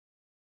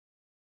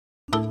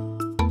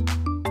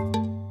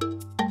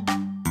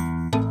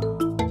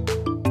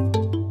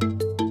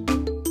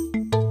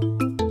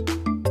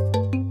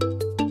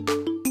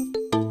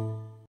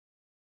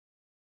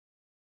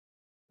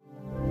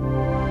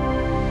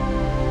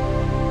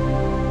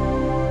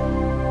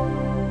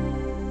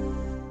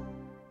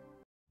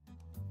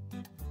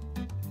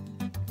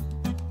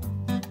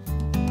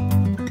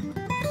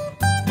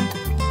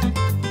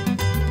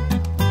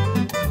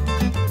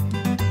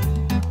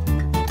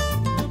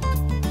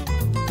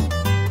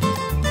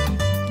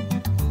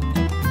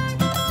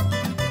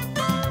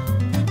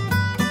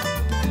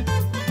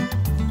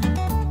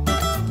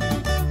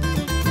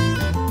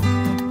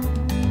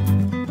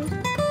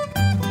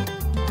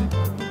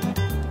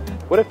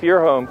What if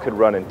your home could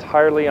run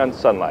entirely on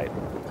sunlight?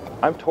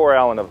 I'm Tor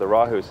Allen of the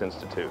Rawhus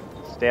Institute,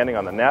 standing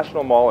on the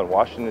National Mall in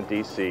Washington,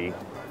 D.C.,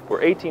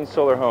 where 18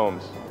 solar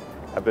homes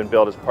have been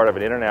built as part of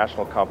an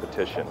international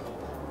competition.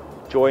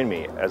 Join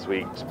me as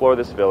we explore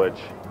this village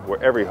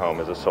where every home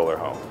is a solar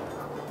home.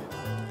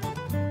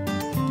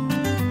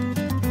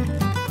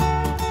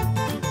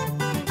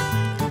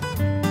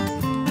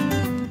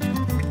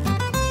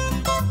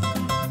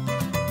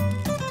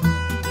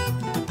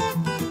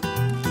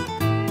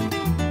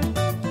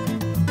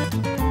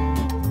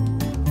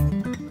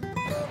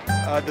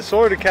 The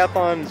Solar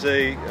Decathlon is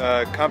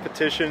a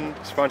competition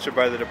sponsored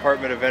by the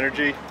Department of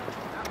Energy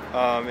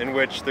in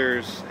which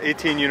there's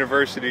 18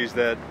 universities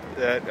that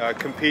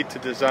compete to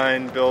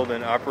design, build,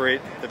 and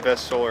operate the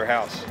best solar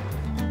house.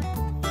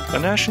 The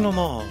National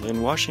Mall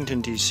in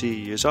Washington,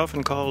 D.C. is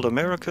often called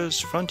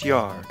America's Front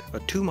Yard, a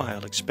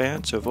 2-mile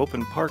expanse of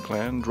open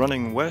parkland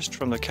running west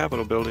from the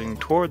Capitol building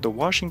toward the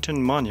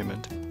Washington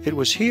Monument. It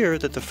was here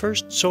that the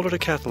first Solar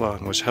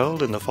Decathlon was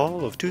held in the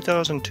fall of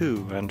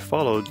 2002 and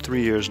followed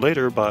 3 years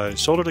later by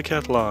Solar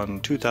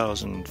Decathlon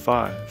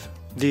 2005.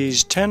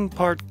 These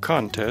 10-part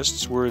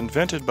contests were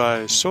invented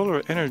by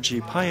solar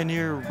energy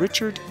pioneer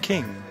Richard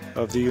King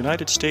of the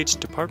United States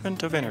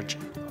Department of Energy.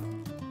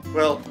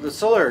 Well, the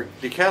Solar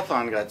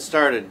Decathlon got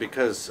started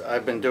because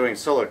I've been doing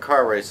solar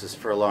car races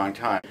for a long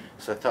time.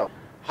 So I thought,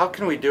 how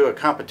can we do a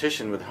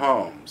competition with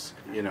homes?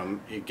 You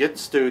know, you get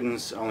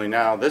students, only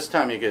now this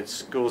time you get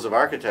schools of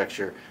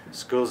architecture,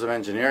 schools of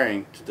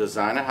engineering to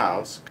design a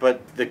house.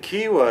 But the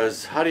key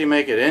was, how do you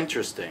make it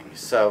interesting?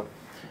 So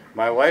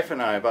my wife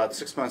and I, about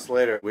 6 months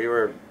later, we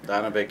were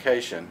on a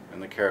vacation in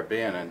the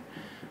Caribbean, and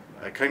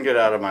I couldn't get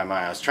out of my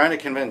mind. I was trying to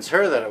convince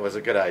her that it was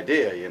a good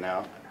idea, you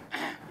know.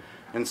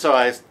 And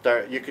so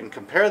you can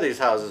compare these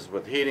houses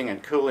with heating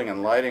and cooling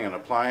and lighting and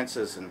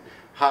appliances and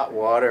hot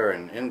water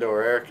and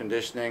indoor air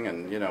conditioning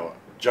and, you know,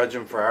 judge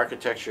them for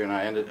architecture. And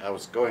I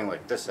was going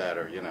like this at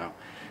her, you know.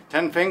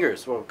 10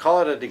 fingers, we'll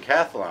call it a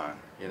decathlon,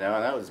 you know,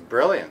 and that was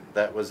brilliant.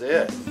 That was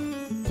it.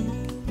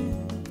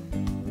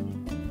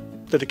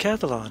 The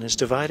decathlon is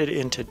divided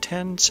into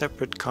 10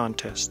 separate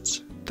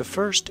contests. The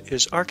first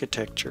is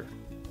architecture.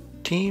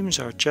 Teams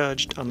are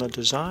judged on the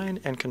design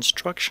and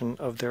construction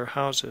of their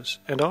houses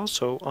and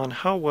also on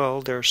how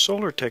well their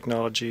solar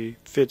technology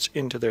fits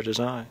into their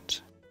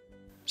designs.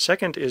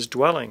 Second is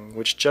dwelling,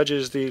 which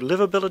judges the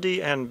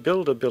livability and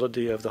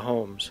buildability of the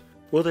homes.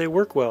 Will they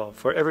work well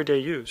for everyday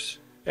use?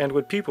 And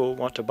would people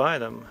want to buy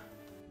them?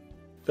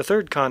 The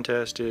third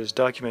contest is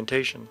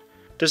documentation.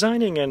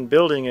 Designing and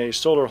building a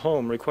solar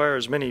home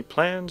requires many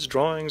plans,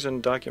 drawings,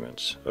 and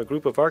documents. A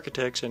group of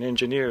architects and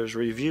engineers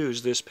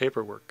reviews this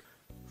paperwork.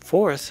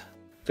 Fourth,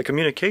 the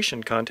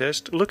communication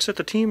contest looks at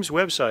the team's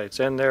websites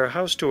and their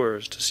house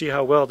tours to see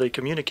how well they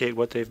communicate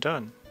what they've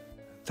done.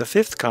 The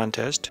fifth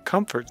contest,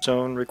 comfort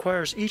zone,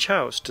 requires each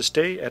house to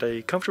stay at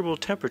a comfortable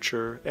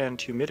temperature and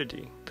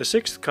humidity. The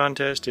sixth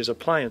contest is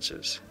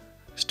appliances.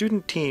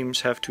 Student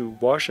teams have to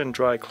wash and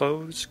dry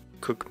clothes,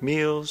 cook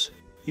meals,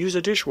 use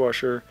a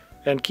dishwasher,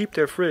 and keep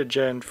their fridge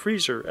and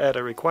freezer at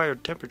a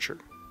required temperature.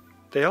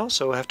 They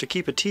also have to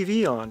keep a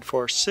TV on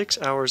for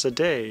 6 hours a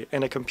day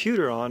and a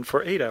computer on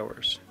for 8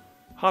 hours.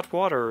 Hot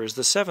water is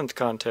the seventh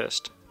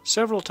contest.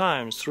 Several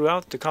times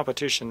throughout the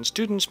competition,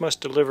 students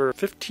must deliver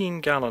 15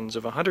 gallons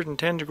of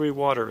 110-degree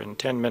water in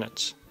 10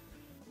 minutes.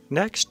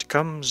 Next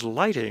comes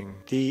lighting,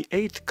 the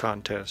eighth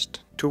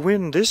contest. To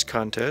win this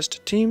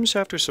contest, teams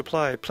have to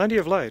supply plenty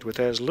of light with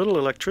as little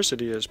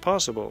electricity as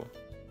possible.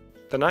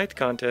 The ninth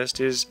contest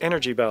is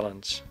energy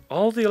balance.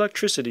 All the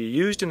electricity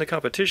used in the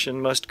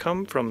competition must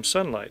come from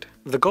sunlight.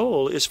 The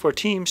goal is for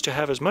teams to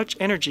have as much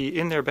energy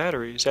in their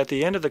batteries at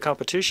the end of the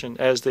competition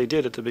as they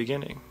did at the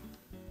beginning.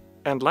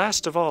 And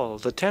last of all,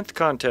 the 10th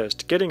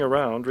contest, getting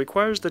around,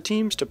 requires the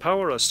teams to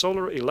power a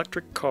solar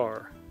electric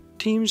car.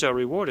 Teams are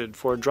rewarded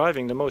for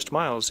driving the most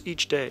miles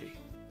each day.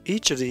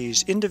 Each of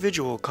these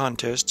individual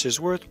contests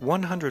is worth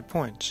 100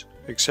 points,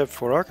 except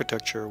for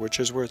architecture, which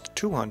is worth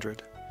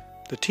 200.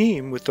 The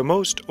team with the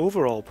most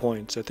overall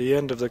points at the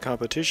end of the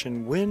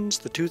competition wins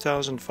the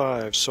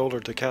 2005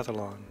 Solar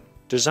Decathlon.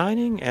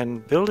 Designing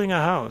and building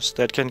a house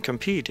that can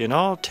compete in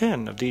all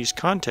 10 of these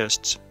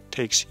contests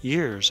takes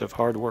years of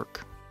hard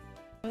work.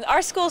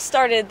 Our school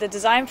started the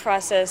design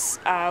process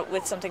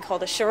with something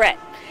called a charrette,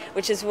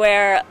 which is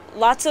where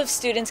lots of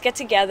students get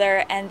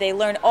together and they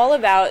learn all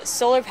about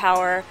solar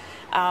power,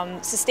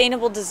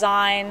 sustainable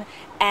design,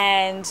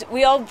 and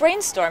we all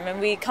brainstorm and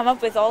we come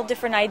up with all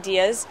different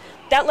ideas.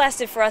 That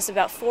lasted for us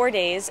about 4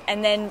 days,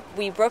 and then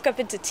we broke up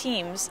into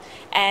teams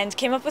and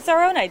came up with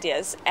our own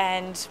ideas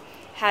and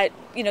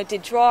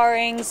did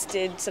drawings,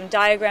 did some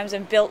diagrams,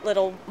 and built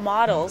little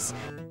models.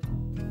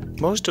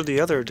 Most of the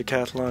other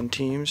decathlon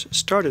teams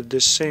started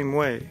this same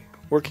way,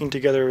 working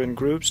together in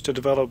groups to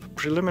develop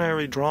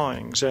preliminary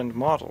drawings and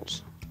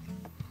models.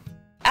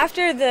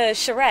 After the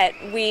charrette,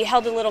 we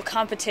held a little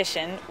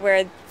competition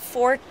where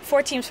four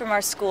teams from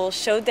our school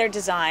showed their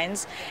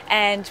designs,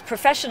 and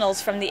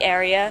professionals from the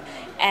area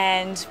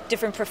and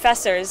different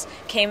professors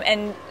came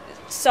and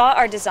saw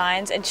our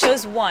designs and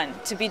chose one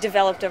to be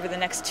developed over the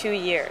next 2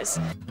 years.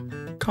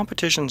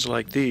 Competitions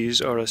like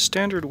these are a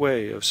standard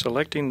way of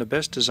selecting the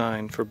best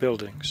design for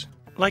buildings.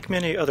 Like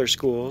many other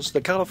schools,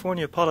 the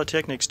California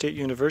Polytechnic State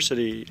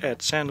University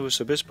at San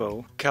Luis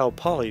Obispo, Cal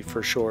Poly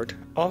for short,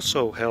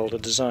 also held a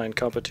design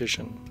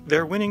competition.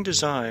 Their winning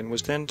design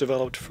was then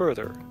developed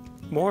further.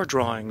 More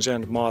drawings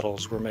and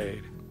models were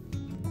made.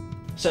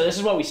 So this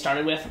is what we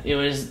started with.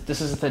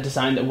 This is the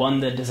design that won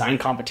the design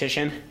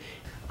competition.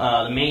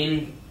 The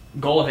main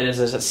goal of it is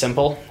it's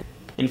simple.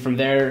 And from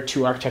there,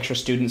 2 architecture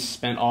students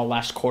spent all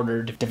last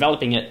quarter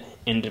developing it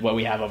into what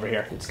we have over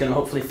here. It's going to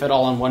hopefully fit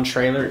all on one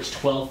trailer. It's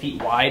 12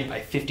 feet wide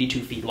by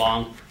 52 feet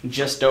long,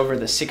 just over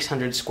the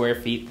 600 square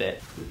feet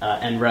that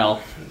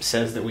NREL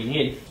says that we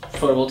need.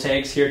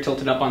 Photovoltaics here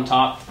tilted up on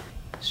top.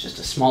 It's just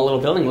a small little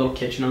building, little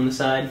kitchen on the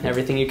side,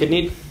 everything you could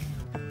need.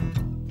 The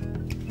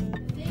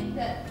thing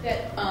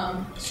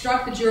that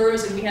struck the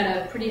jurors, and we had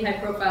a pretty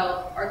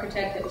high-profile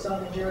architect that was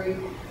on the jury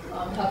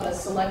help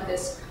us select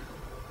this,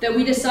 that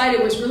we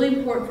decided was really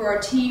important for our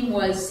team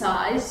was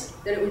size,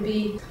 that it would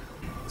be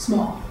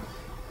small.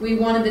 We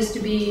wanted this to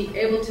be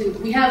able to,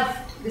 we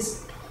have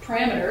this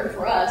parameter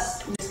for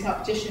us in this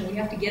competition, we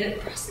have to get it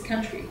across the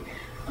country.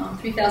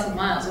 3,000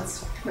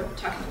 miles, we're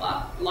talking a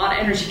lot of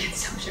energy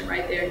consumption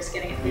right there, just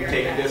getting it there. We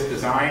take this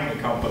design,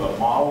 we come up with a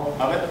model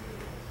of it,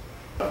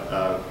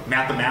 a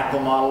mathematical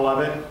model of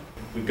it.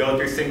 We go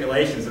through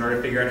simulations in order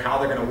to figure out how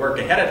they're going to work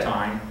ahead of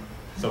time.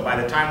 So by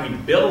the time we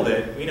build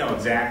it, we know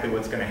exactly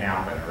what's going to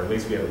happen, or at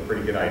least we have a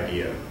pretty good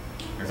idea.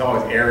 There's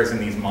always errors in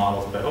these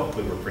models, but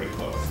hopefully we're pretty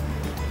close.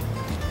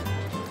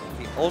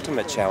 The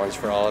ultimate challenge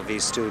for all of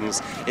these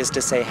students is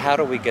to say, how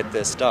do we get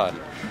this done?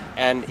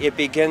 And it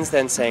begins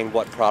then saying,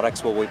 what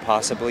products will we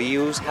possibly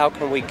use? How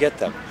can we get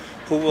them?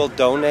 Who will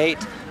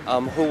donate?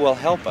 Who will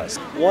help us?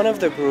 One of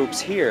the groups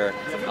here,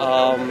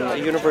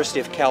 University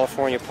of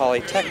California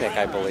Polytechnic,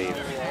 I believe,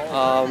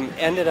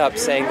 ended up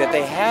saying that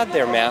they had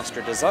their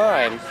master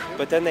design,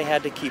 but then they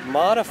had to keep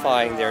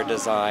modifying their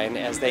design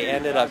as they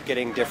ended up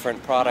getting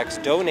different products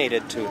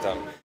donated to them.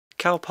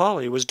 Cal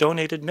Poly was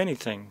donated many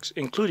things,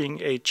 including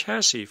a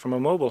chassis from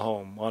a mobile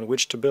home on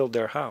which to build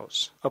their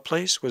house. A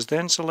place was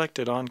then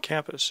selected on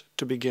campus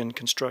to begin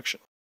construction.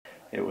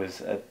 It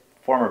was a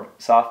former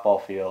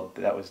softball field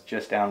that was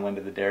just downwind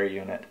of the dairy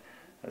unit.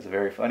 It was a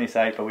very funny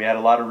site, but we had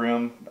a lot of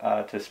room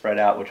to spread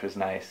out, which was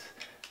nice.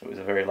 It was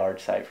a very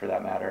large site for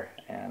that matter,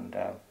 and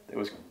it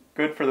was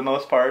good for the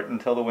most part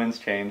until the winds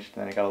changed,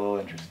 then it got a little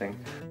interesting.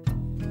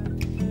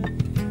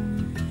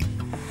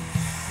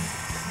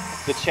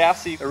 The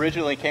chassis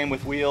originally came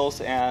with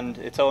wheels and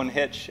its own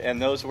hitch,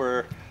 and those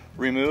were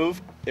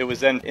removed. It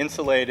was then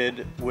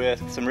insulated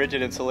with some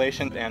rigid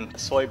insulation and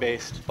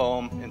soy-based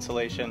foam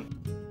insulation.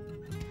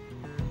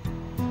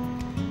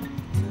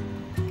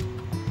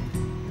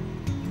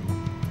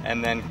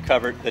 And then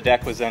the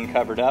deck was then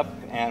covered up,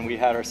 and we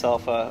had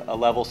ourselves a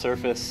level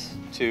surface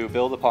to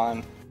build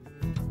upon.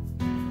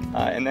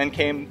 And then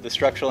came the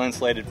structural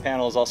insulated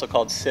panels, also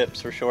called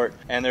SIPs for short,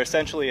 and they're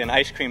essentially an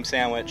ice cream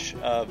sandwich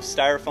of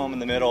styrofoam in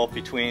the middle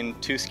between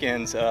 2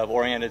 skins of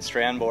oriented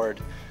strand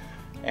board.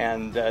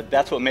 And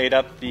that's what made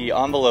up the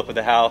envelope of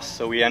the house,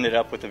 so we ended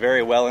up with a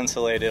very well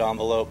insulated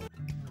envelope.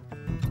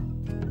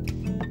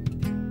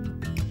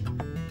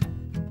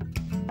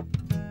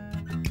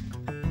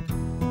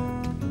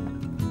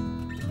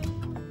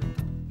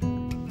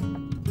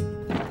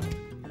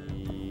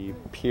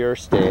 Pier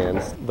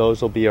stands,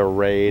 those will be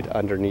arrayed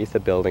underneath the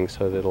building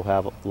so that it'll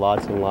have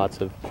lots and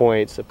lots of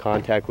points of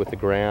contact with the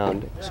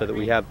ground. So that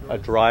we have a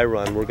dry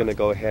run, we're going to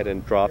go ahead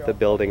and drop the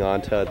building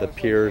onto the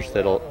piers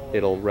that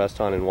it'll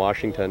rest on in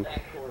Washington,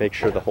 make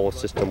sure the whole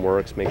system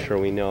works, make sure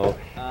we know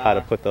how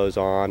to put those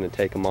on and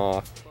take them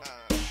off.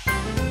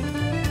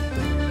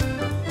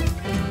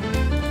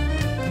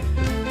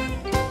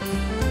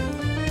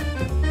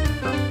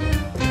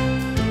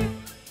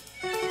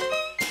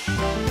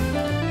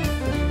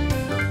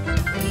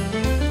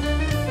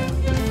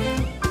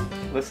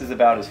 This is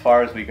about as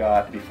far as we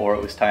got before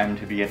it was time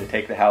to begin to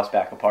take the house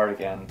back apart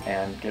again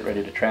and get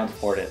ready to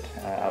transport it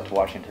out to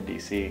Washington,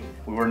 D.C.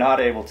 We were not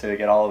able to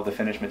get all of the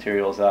finished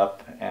materials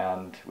up,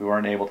 and we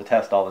weren't able to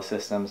test all the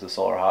systems. The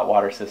solar hot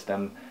water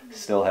system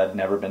still had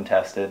never been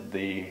tested.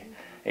 The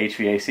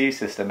HVAC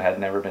system had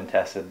never been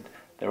tested.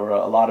 There were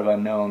a lot of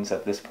unknowns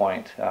at this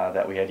point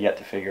that we had yet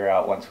to figure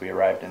out once we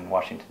arrived in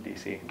Washington,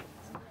 D.C.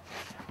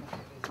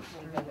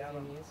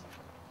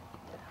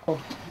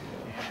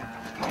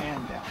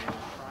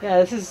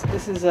 Yeah, this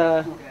is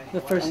the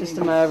first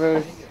system I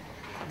ever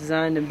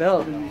designed and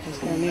built. It's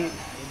kind of neat.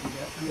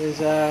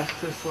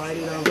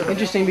 It was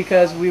interesting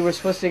because we were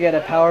supposed to get a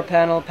power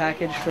panel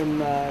package from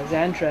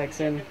Xantrex,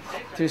 and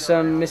through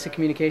some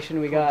miscommunication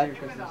we got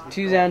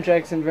 2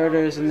 Xantrex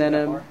inverters and then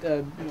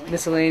a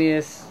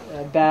miscellaneous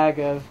bag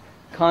of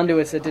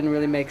conduits that didn't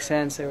really make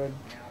sense.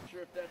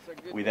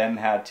 We then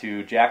had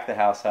to jack the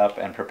house up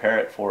and prepare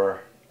it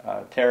for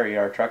Terry,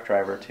 our truck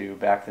driver, to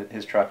back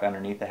his truck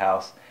underneath the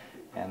house.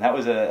 And that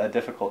was a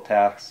difficult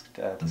task,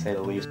 to say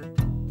the least.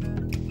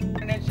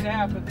 1.5 inches,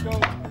 let's go.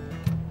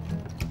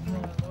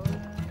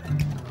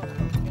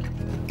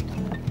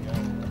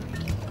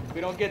 If we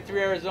don't get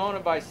through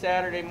Arizona by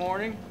Saturday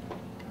morning,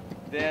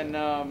 then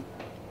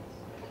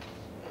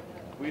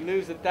we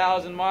lose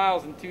 1,000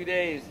 miles in 2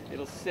 days.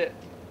 It'll sit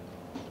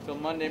till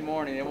Monday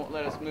morning. They won't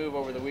let us move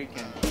over the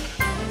weekend.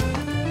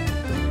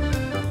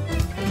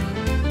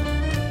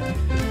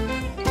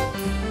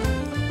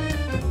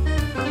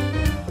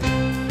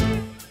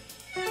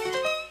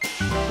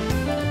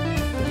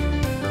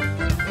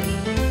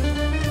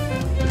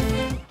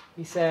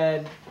 He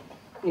said,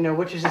 you know,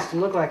 what's your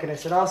system look like? And I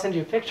said, I'll send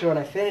you a picture when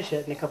I finish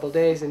it in a couple of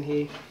days. And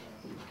he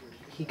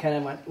kind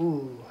of went,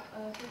 ooh.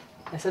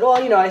 I said,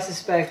 well, you know, I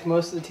suspect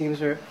most of the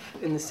teams are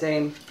in the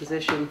same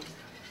position.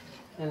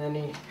 And then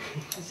he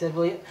said,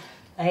 well,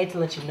 I hate to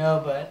let you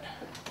know, but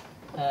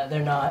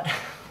they're not.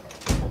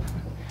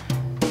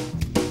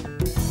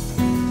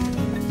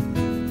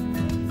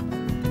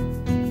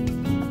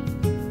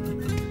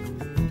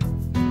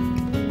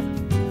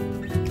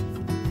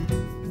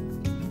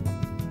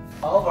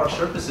 All of our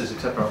surfaces,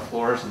 except our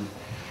floors and,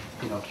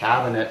 you know,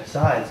 cabinet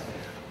sides,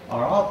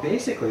 are all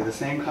basically the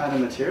same kind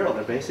of material.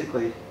 They're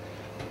basically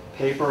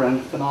paper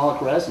and phenolic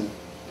resin,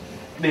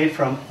 made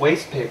from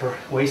waste paper,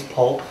 waste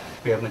pulp.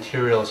 We have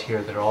materials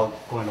here that are all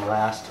going to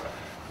last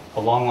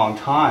a long, long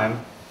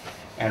time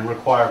and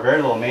require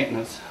very little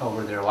maintenance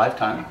over their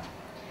lifetime.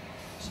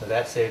 So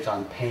that saves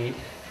on paint,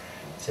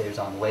 saves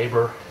on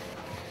labor.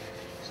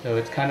 So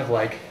it's kind of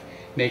like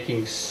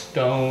making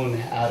stone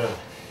out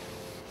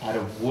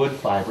of wood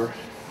fiber.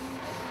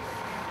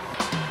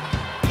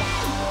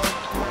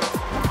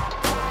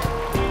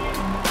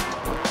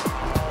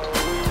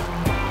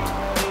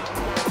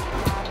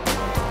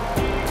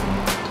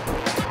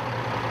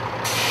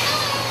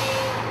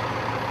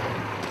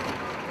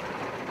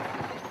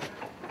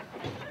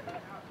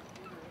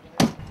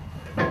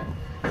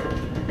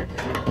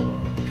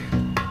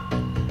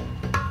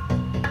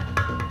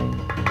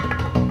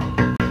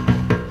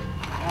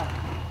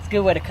 It's a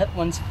good way to cut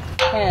one's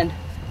hand.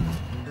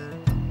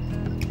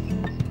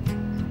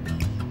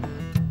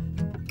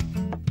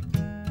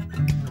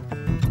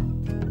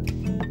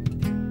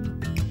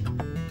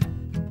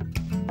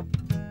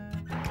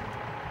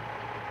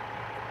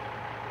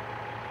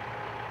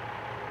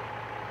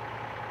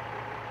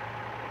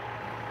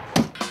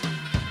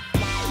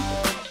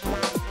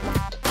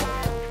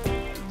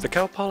 The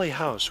Cal Poly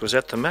house was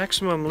at the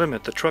maximum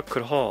limit the truck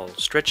could haul,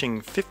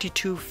 stretching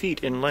 52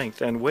 feet in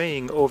length and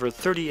weighing over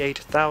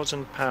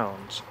 38,000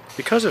 pounds.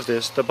 Because of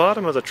this, the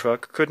bottom of the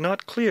truck could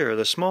not clear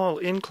the small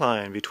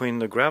incline between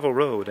the gravel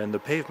road and the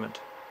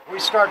pavement. We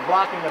start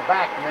blocking the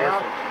back now.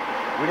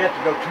 We'd have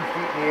to go 2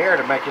 feet in the air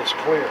to make this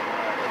clear. All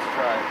right, let's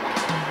try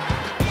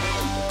it.